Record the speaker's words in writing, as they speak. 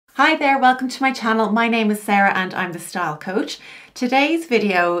Hi there, welcome to my channel. My name is Sarah and I'm the style coach. Today's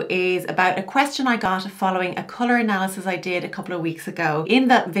video is about a question I got following a colour analysis I did a couple of weeks ago. In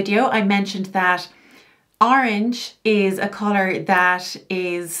that video I mentioned that orange is a colour that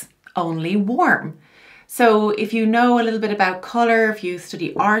is only warm. So if you know a little bit about colour, if you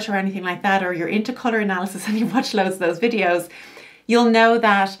study art or anything like that, or you're into colour analysis and you watch loads of those videos, you'll know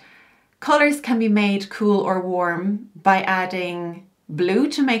that colours can be made cool or warm by adding blue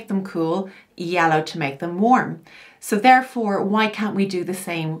to make them cool, yellow to make them warm. So therefore, why can't we do the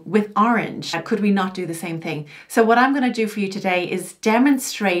same with orange? Could we not do the same thing? So what I'm going to do for you today is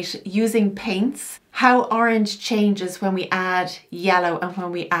demonstrate using paints how orange changes when we add yellow and when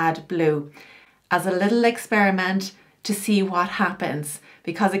we add blue as a little experiment to see what happens,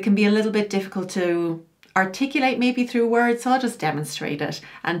 because it can be a little bit difficult to articulate maybe through words. So I'll just demonstrate it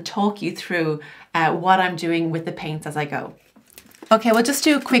and talk you through what I'm doing with the paints as I go. Okay, we'll just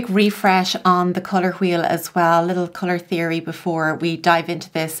do a quick refresh on the colour wheel as well, a little colour theory before we dive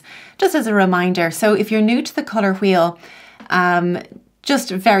into this, just as a reminder. So if you're new to the colour wheel, just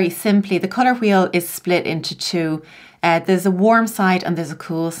very simply, the colour wheel is split into two. There's a warm side and there's a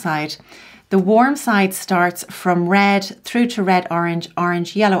cool side. The warm side starts from red through to red, orange,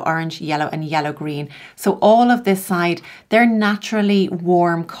 orange, yellow, and yellow, green. So all of this side, they're naturally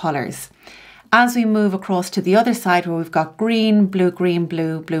warm colours. As we move across to the other side where we've got green, blue,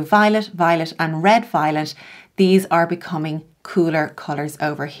 blue, violet, violet, and red, violet, these are becoming cooler colours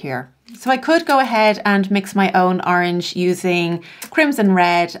over here. So I could go ahead and mix my own orange using crimson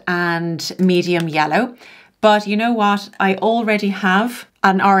red and medium yellow. But you know what? I already have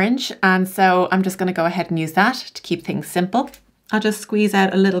an orange, and so I'm just going to go ahead and use that to keep things simple. I'll just squeeze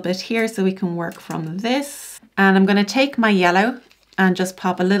out a little bit here so we can work from this. And I'm going to take my yellow and just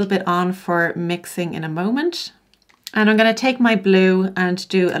pop a little bit on for mixing in a moment. And I'm going to take my blue and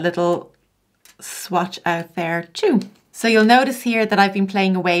do a little swatch out there too. So you'll notice here that I've been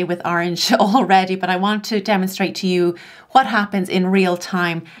playing away with orange already, but I want to demonstrate to you what happens in real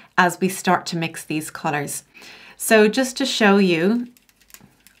time as we start to mix these colours. So just to show you,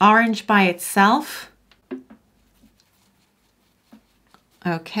 orange by itself,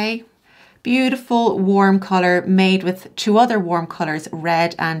 okay, beautiful warm colour made with two other warm colours,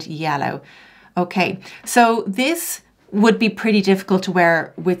 red and yellow. Okay, so this would be pretty difficult to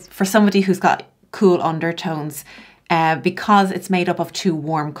wear for somebody who's got cool undertones because it's made up of two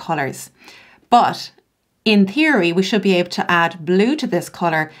warm colours. But in theory, we should be able to add blue to this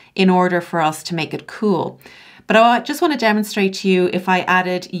colour in order for us to make it cool. But I just want to demonstrate to you, if I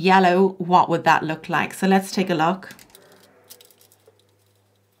added yellow, what would that look like? So let's take a look.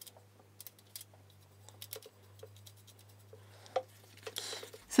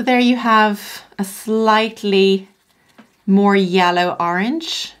 So there you have a slightly more yellow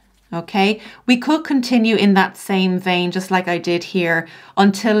orange. Okay, we could continue in that same vein, just like I did here,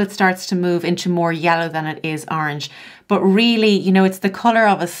 until it starts to move into more yellow than it is orange. But really, you know, it's the color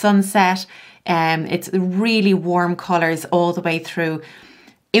of a sunset. It's really warm colors all the way through.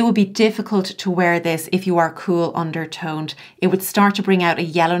 It would be difficult to wear this if you are cool undertoned. It would start to bring out a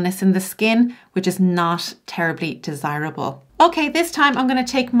yellowness in the skin, which is not terribly desirable. Okay, this time I'm going to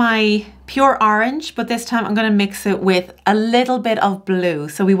take my pure orange, but this time I'm going to mix it with a little bit of blue.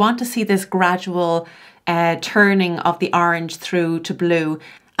 So we want to see this gradual turning of the orange through to blue,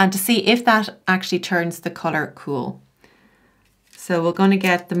 and to see if that actually turns the colour cool. So we're going to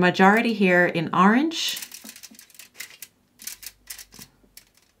get the majority here in orange.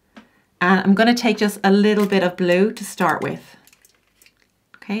 And I'm going to take just a little bit of blue to start with.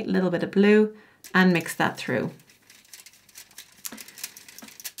 Okay, a little bit of blue and mix that through.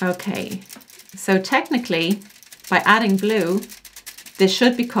 Okay, so technically by adding blue, this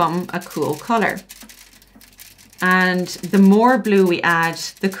should become a cool color. And the more blue we add,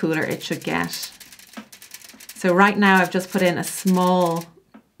 the cooler it should get. So right now I've just put in a small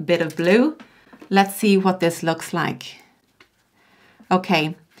bit of blue. Let's see what this looks like.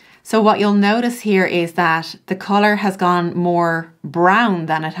 Okay, so what you'll notice here is that the color has gone more brown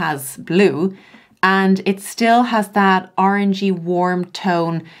than it has blue, and it still has that orangey warm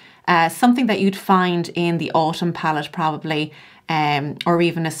tone, something that you'd find in the autumn palette probably, or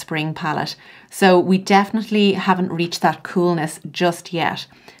even a spring palette. So we definitely haven't reached that coolness just yet.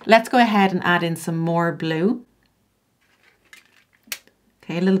 Let's go ahead and add in some more blue.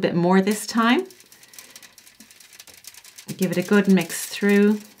 Okay, a little bit more this time. Give it a good mix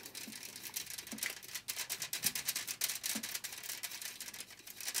through.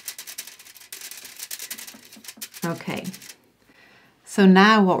 Okay, so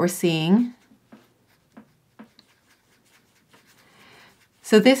now what we're seeing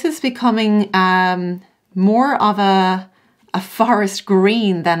So this is becoming more of a forest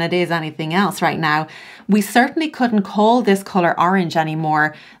green than it is anything else right now. We certainly couldn't call this colour orange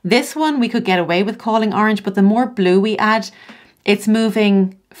anymore. This one we could get away with calling orange, but the more blue we add, it's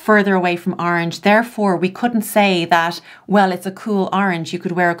moving further away from orange. Therefore, we couldn't say that, well, it's a cool orange, you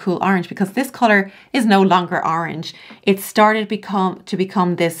could wear a cool orange, because this colour is no longer orange. It started to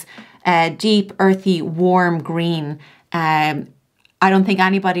become this deep, earthy, warm green. I don't think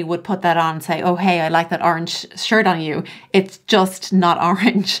anybody would put that on and say, oh, hey, I like that orange shirt on you. It's just not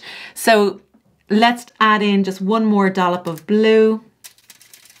orange. So let's add in just one more dollop of blue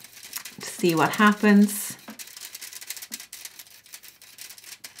to see what happens.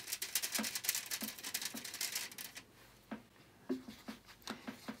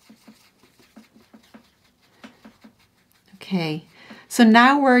 Okay, so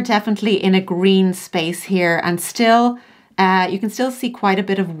now we're definitely in a green space here, and still, you can still see quite a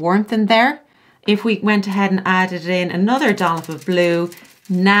bit of warmth in there. If we went ahead and added in another dollop of blue,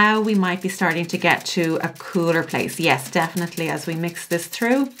 now we might be starting to get to a cooler place. Yes, definitely, as we mix this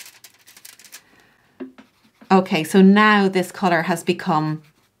through. Okay, so now this colour has become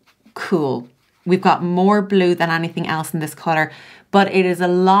cool. We've got more blue than anything else in this colour, but it is a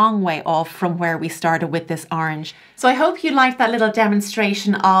long way off from where we started with this orange. So I hope you liked that little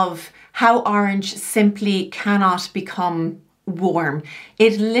demonstration of how orange simply cannot become warm.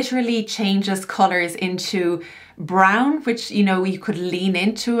 It literally changes colours into brown, which, you know, you could lean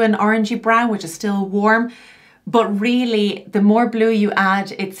into an orangey brown, which is still warm. But really, the more blue you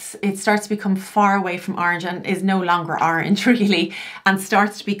add, it starts to become far away from orange and is no longer orange, really, and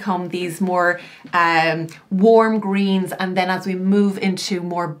starts to become these more warm greens. And then as we move into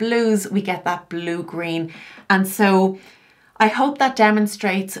more blues, we get that blue-green. And so I hope that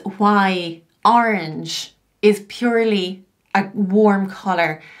demonstrates why orange is purely a warm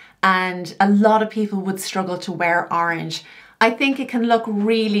colour, and a lot of people would struggle to wear orange. I think it can look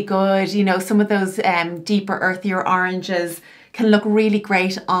really good. You know, some of those deeper, earthier oranges can look really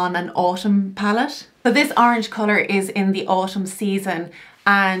great on an autumn palette. So this orange colour is in the autumn season,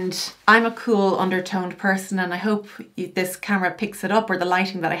 and I'm a cool undertoned person, and I hope this camera picks it up, or the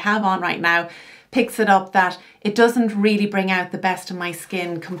lighting that I have on right now picks it up, that it doesn't really bring out the best of my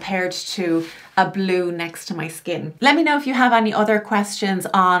skin compared to a blue next to my skin. Let me know if you have any other questions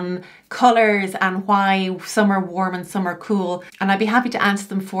on colours and why some are warm and some are cool, and I'd be happy to answer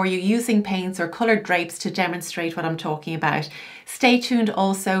them for you using paints or coloured drapes to demonstrate what I'm talking about. Stay tuned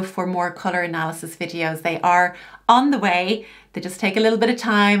also for more colour analysis videos. They are on the way. They just take a little bit of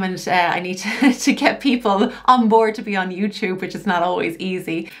time, and I need to get people on board to be on YouTube, which is not always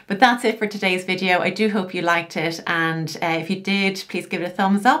easy. But that's it for today's video. I do hope you liked it, and if you did, please give it a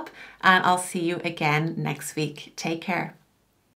thumbs up, and I'll see you again next week. Take care.